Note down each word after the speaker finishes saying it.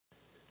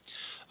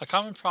A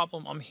common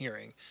problem I'm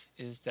hearing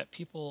is that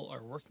people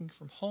are working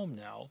from home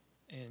now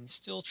and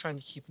still trying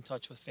to keep in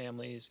touch with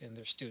families and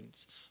their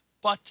students,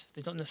 but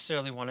they don't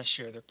necessarily want to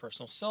share their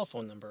personal cell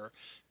phone number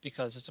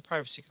because it's a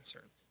privacy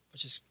concern,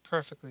 which is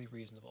perfectly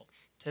reasonable.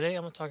 Today,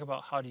 I'm going to talk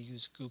about how to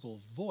use Google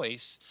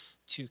Voice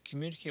to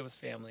communicate with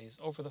families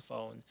over the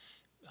phone,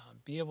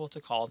 be able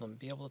to call them,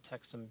 be able to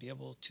text them, be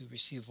able to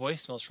receive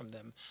voicemails from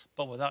them,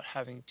 but without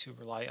having to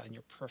rely on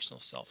your personal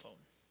cell phone.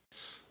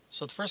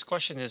 So the first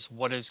question is,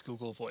 what is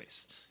Google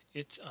Voice?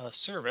 It's a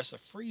service, a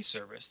free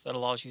service that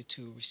allows you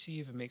to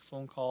receive and make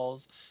phone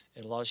calls.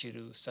 It allows you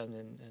to send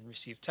and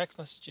receive text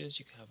messages.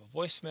 You can have a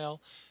voicemail.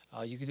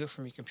 You can do it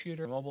from your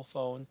computer, mobile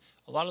phone.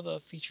 A lot of the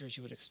features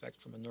you would expect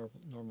from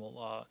a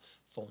normal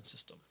phone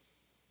system.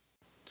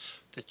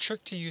 The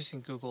trick to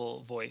using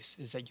Google Voice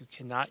is that you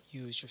cannot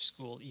use your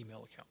school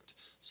email account.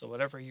 So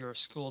whatever your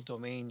school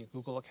domain, your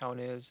Google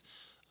account is,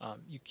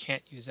 you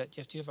can't use that.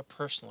 You have to have a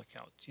personal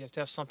account. So you have to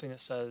have something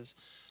that says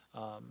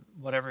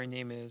whatever your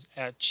name is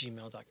at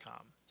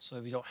gmail.com. So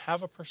if you don't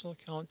have a personal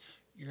account,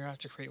 you're going to have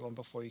to create one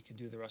before you can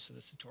do the rest of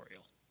this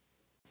tutorial.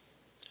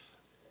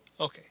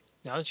 Okay,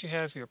 now that you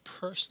have your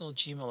personal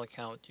Gmail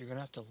account, you're going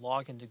to have to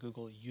log into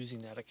Google using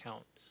that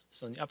account.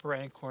 So in the upper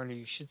right hand corner,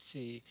 you should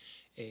see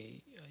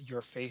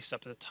your face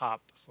up at the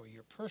top for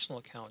your personal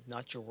account,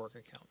 not your work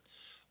account.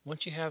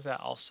 Once you have that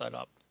all set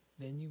up,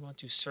 then you want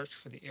to search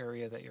for the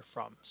area that you're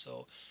from.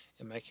 So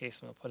in my case,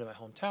 I'm going to put in my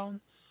hometown,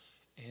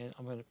 and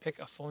I'm going to pick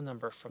a phone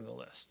number from the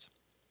list.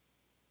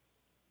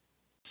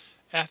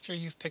 After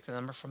you've picked a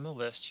number from the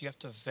list, you have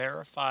to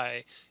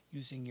verify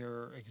using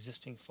your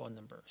existing phone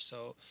number.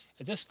 So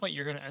at this point,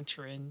 you're going to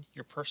enter in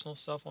your personal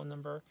cell phone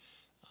number.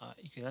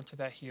 You can enter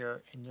that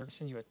here, and they're going to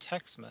send you a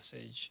text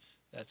message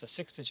that's a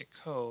 6-digit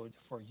code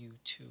for you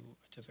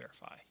to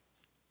verify.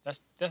 That's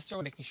their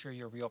way of making sure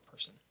you're a real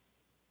person.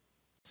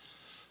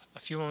 A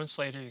few moments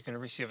later, you're going to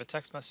receive a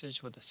text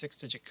message with a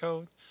 6-digit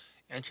code.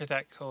 Enter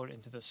that code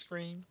into the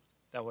screen.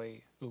 That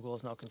way, Google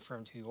has now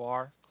confirmed who you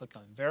are. Click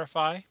on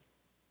Verify.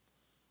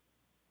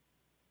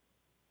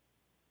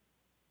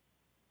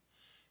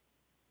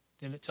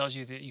 Then it tells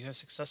you that you have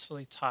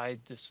successfully tied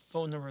this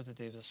phone number that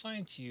they've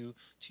assigned to you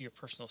to your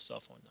personal cell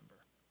phone number.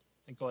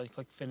 And go ahead and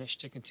click Finish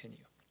to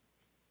continue.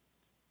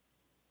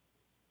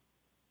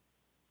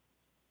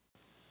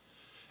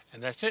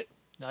 And that's it.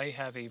 Now you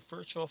have a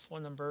virtual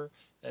phone number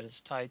that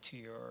is tied to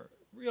your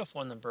real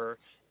phone number.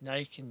 Now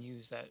you can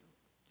use that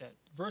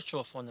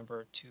virtual phone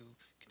number to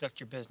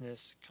conduct your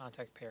business,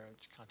 contact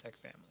parents, contact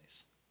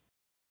families.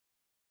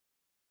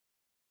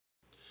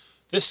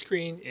 This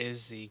screen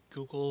is the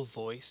Google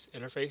Voice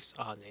interface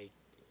on a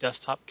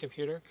desktop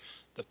computer.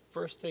 The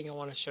first thing I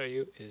want to show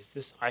you is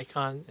this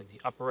icon in the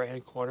upper right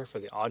hand corner for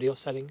the audio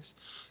settings.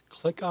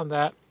 Click on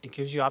that. It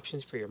gives you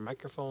options for your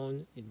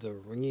microphone, the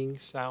ringing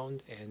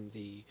sound, and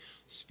the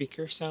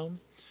speaker sound.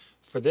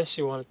 For this,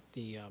 you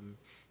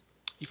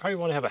probably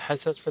want to have a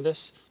headset for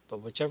this,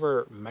 but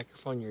whichever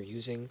microphone you're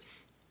using,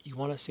 you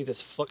want to see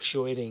this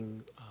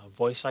fluctuating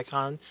voice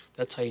icon.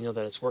 That's how you know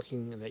that it's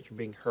working and that you're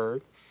being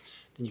heard.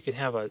 Then you can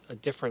have a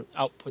different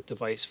output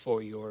device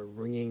for your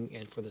ringing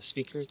and for the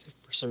speakers. If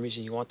for some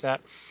reason you want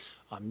that,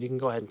 you can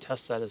go ahead and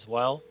test that as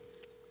well.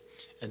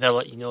 And that'll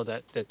let you know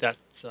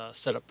that's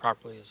set up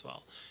properly as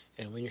well.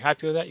 And when you're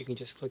happy with that, you can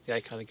just click the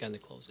icon again to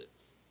close it.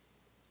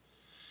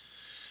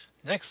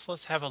 Next,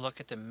 let's have a look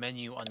at the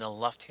menu on the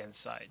left-hand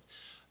side.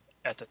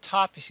 At the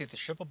top, you see the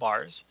triple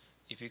bars.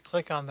 If you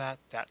click on that,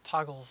 that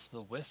toggles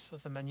the width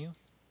of the menu.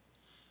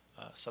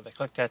 So if I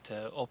click that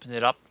to open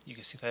it up, you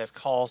can see that I have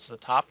calls to the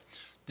top.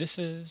 This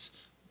is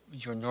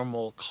your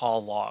normal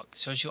call log. It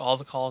shows you all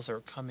the calls that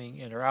are coming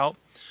in or out.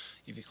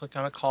 If you click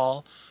on a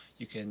call,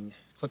 you can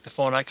click the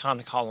phone icon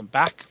to call them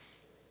back.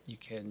 You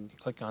can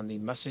click on the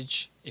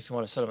message if you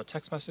want to set up a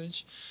text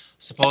message.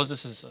 Suppose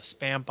this is a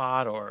spam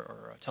bot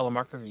or a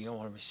telemarketer you don't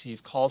want to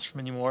receive calls from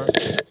anymore.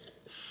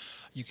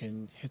 You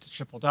can hit the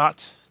triple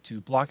dot to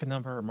block a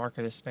number or mark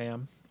it as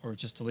spam, or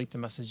just delete the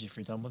message if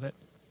you're done with it.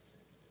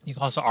 You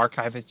can also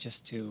archive it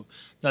just to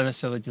not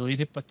necessarily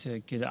delete it, but to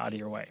get it out of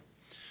your way.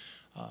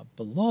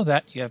 Below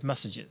that, you have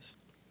messages.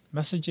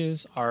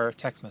 Messages are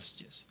text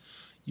messages.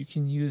 You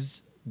can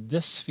use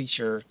this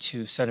feature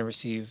to send and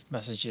receive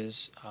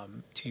messages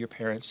to your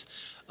parents.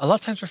 A lot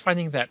of times we're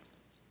finding that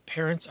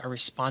parents are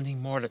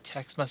responding more to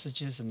text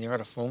messages than they are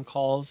to phone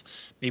calls.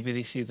 Maybe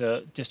they see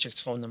the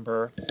district's phone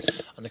number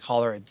on the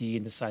caller ID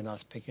and decide not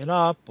to pick it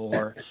up,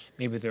 or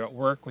maybe they're at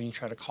work when you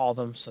try to call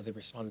them, so they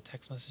respond to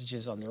text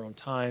messages on their own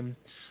time.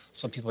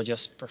 Some people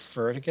just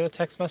prefer to get a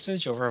text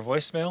message over a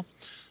voicemail.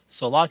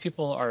 So a lot of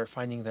people are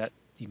finding that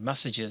the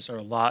messages are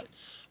a lot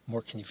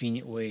more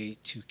convenient way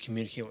to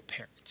communicate with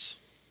parents.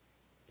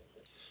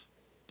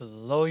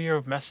 Below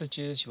your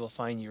messages, you will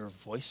find your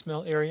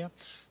voicemail area.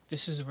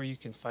 This is where you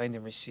can find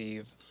and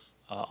receive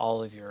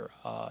all of your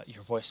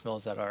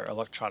voicemails that are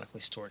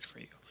electronically stored for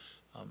you.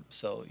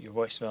 So your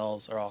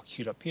voicemails are all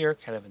queued up here,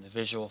 kind of in the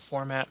visual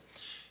format.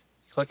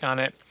 You click on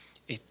it.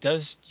 It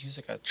does use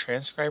like a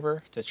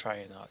transcriber to try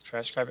and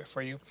transcribe it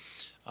for you.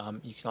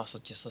 You can also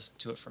just listen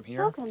to it from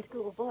here. Welcome to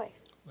Google Voice.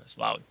 it's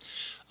loud.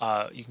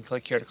 You can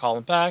click here to call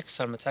them back,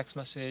 send them a text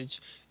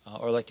message,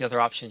 or like the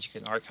other options, you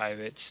can archive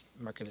it,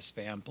 mark it as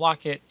spam,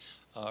 block it,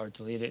 or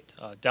delete it.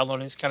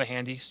 Downloading is kind of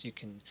handy, so you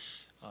can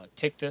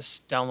take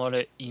this, download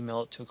it,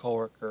 email it to a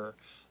coworker,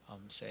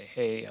 say,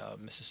 hey,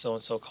 Mrs.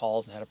 So-and-so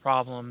called and had a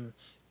problem.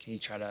 Can you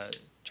try to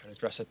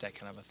address it, that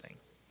kind of a thing.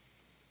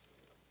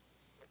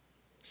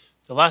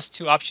 The last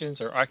two options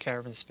are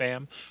archive and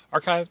spam.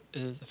 Archive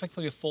is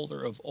effectively a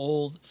folder of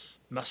old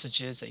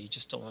messages that you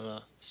just don't want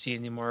to see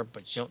anymore,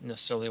 but you don't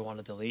necessarily want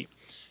to delete.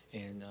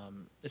 And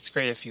it's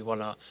great if you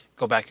want to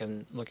go back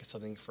and look at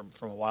something from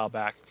a while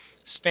back.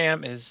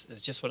 Spam is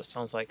just what it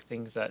sounds like,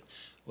 things that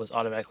was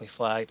automatically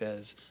flagged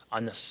as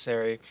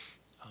unnecessary.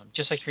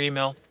 Just like your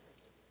email,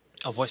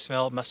 a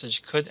voicemail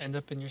message could end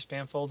up in your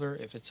spam folder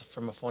if it's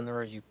from a phone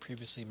number you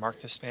previously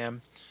marked as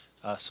spam.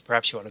 So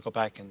perhaps you want to go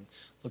back and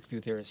look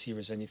through there and see if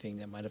there's anything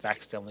that might have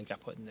accidentally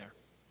got put in there.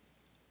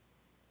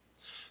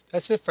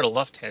 That's it for the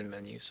left-hand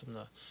menu. So I'm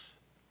going to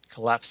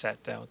collapse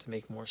that down to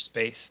make more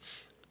space.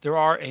 There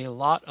are a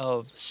lot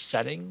of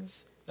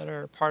settings that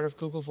are part of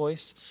Google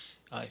Voice.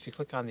 If you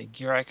click on the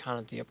gear icon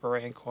at the upper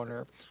right-hand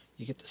corner,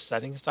 you get the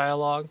settings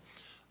dialog.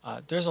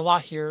 There's a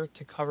lot here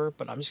to cover,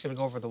 but I'm just going to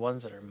go over the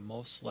ones that are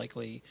most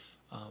likely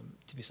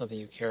to be something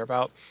you care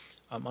about.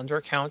 Under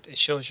Account, it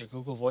shows your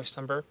Google Voice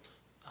number.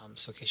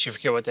 So in case you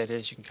forget what that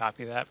is, you can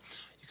copy that.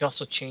 You can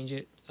also change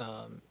it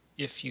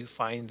if you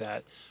find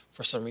that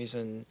for some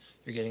reason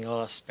you're getting a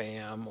lot of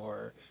spam,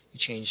 or you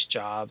change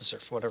jobs, or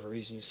for whatever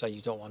reason you say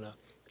you don't want to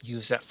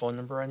use that phone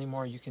number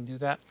anymore, you can do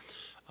that.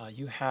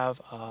 You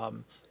have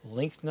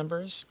linked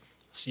numbers.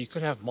 So you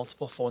could have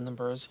multiple phone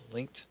numbers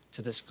linked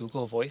to this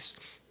Google Voice.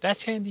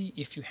 That's handy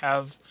if you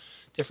have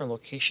different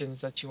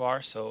locations that you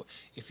are. So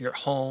if you're at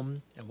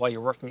home and while you're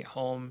working at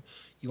home,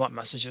 you want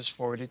messages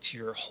forwarded to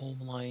your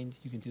home line,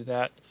 you can do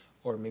that.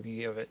 Or maybe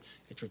you have it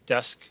at your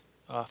desk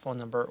phone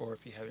number, or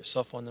if you have your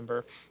cell phone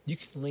number, you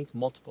can link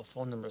multiple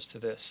phone numbers to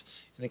this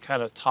and then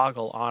kind of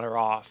toggle on or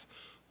off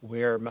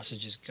where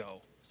messages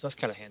go. So that's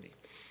kind of handy.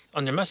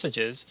 Under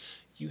messages,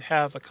 you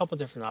have a couple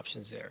different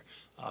options there.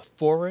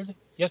 Forward,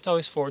 you have to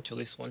always forward to at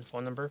least one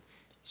phone number.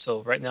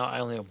 So right now I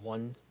only have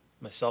one,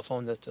 my cell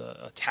phone, that's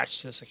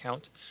attached to this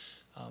account.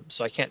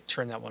 So I can't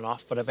turn that one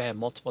off, but if I have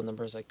multiple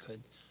numbers, I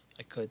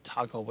could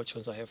toggle which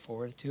ones I have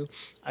forwarded to.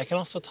 I can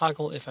also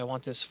toggle if I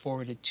want this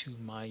forwarded to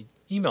my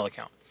email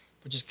account,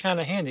 which is kind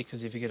of handy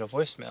because if you get a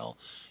voicemail,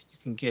 you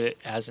can get it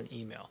as an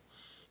email.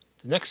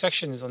 The next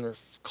section is under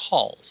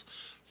calls.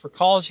 For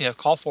calls, you have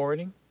call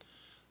forwarding.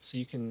 So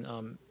you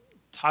can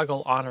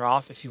toggle on or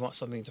off if you want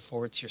something to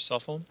forward to your cell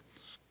phone.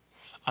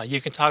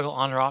 You can toggle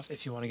on or off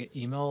if you want to get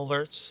email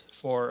alerts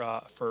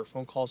for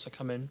phone calls that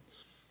come in.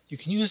 You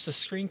can use the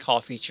screen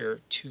call feature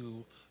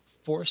to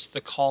force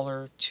the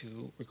caller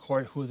to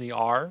record who they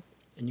are,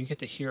 and you get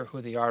to hear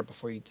who they are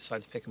before you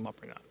decide to pick them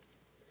up or not.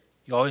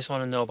 You always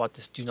want to know about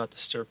this do not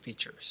disturb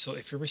feature. So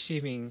if you're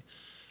receiving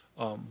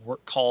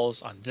work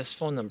calls on this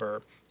phone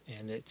number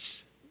and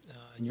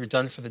and you're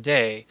done for the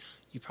day,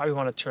 you probably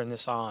want to turn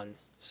this on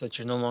so that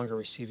you're no longer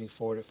receiving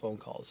forwarded phone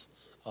calls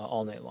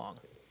all night long.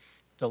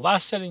 The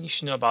last setting you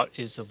should know about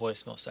is the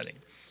voicemail setting.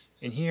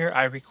 In here,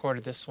 I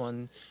recorded this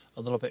one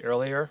a little bit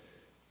earlier.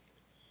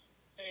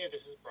 Hey,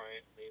 this is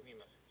Brian. Leave me a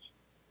message.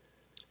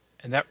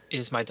 And that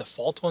is my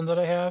default one that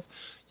I have.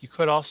 You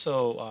could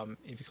also,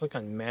 if you click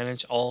on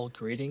Manage All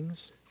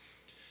Greetings,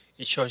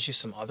 it shows you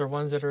some other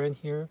ones that are in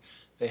here.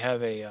 They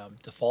have a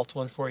default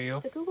one for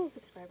you. The Google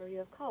subscriber you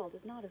have called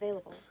is not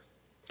available.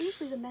 Please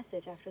leave a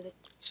message after the...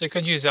 So you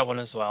could use that one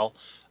as well.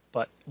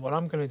 But what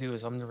I'm going to do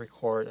is I'm going to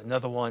record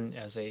another one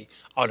as a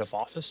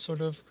out-of-office sort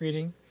of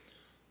greeting.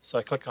 So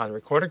I click on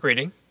Record a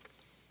Greeting.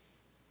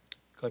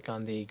 Click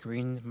on the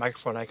green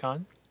microphone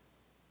icon.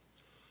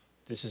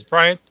 This is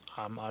Brian.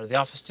 I'm out of the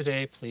office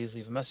today. Please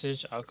leave a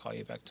message. I'll call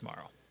you back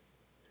tomorrow.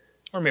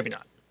 Or maybe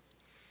not.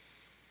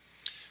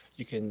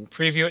 You can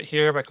preview it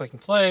here by clicking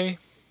play.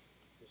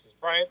 This is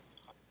Brian.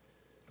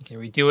 You can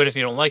redo it if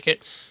you don't like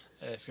it.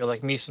 If you're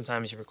like me,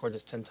 sometimes you record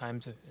this 10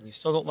 times and you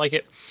still don't like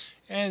it.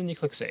 And you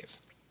click Save.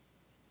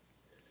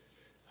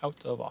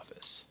 Out of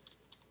office.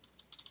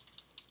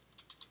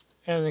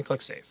 And then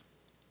click Save.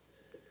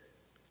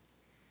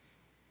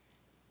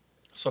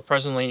 So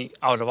presently,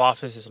 out of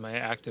office is my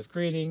active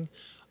greeting.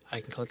 I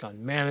can click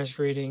on Manage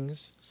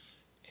Greetings,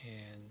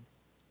 and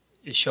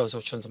it shows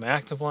which one's my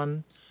active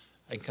one.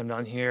 I can come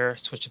down here,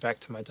 switch it back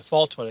to my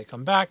default when I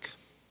come back.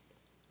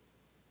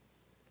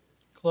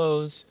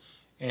 Close.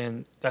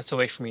 And that's a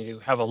way for me to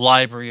have a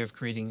library of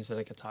greetings that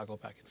I can toggle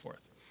back and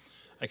forth.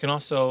 I can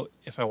also,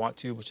 if I want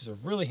to, which is a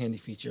really handy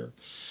feature,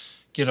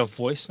 get a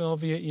voicemail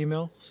via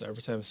email. So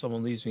every time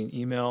someone leaves me an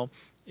email,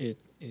 it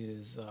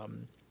is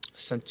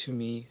sent to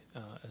me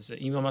as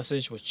an email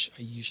message, which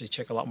I usually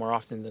check a lot more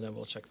often than I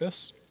will check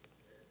this.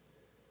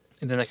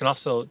 And then I can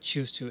also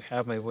choose to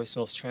have my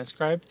voicemails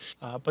transcribed.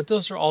 But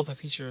those are all the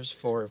features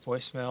for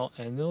voicemail,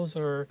 and those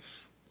are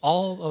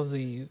all of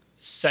the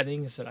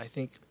settings that I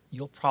think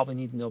you'll probably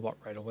need to know about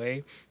right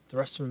away. The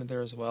rest of them are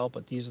there as well,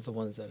 but these are the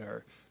ones that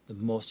are the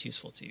most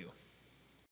useful to you.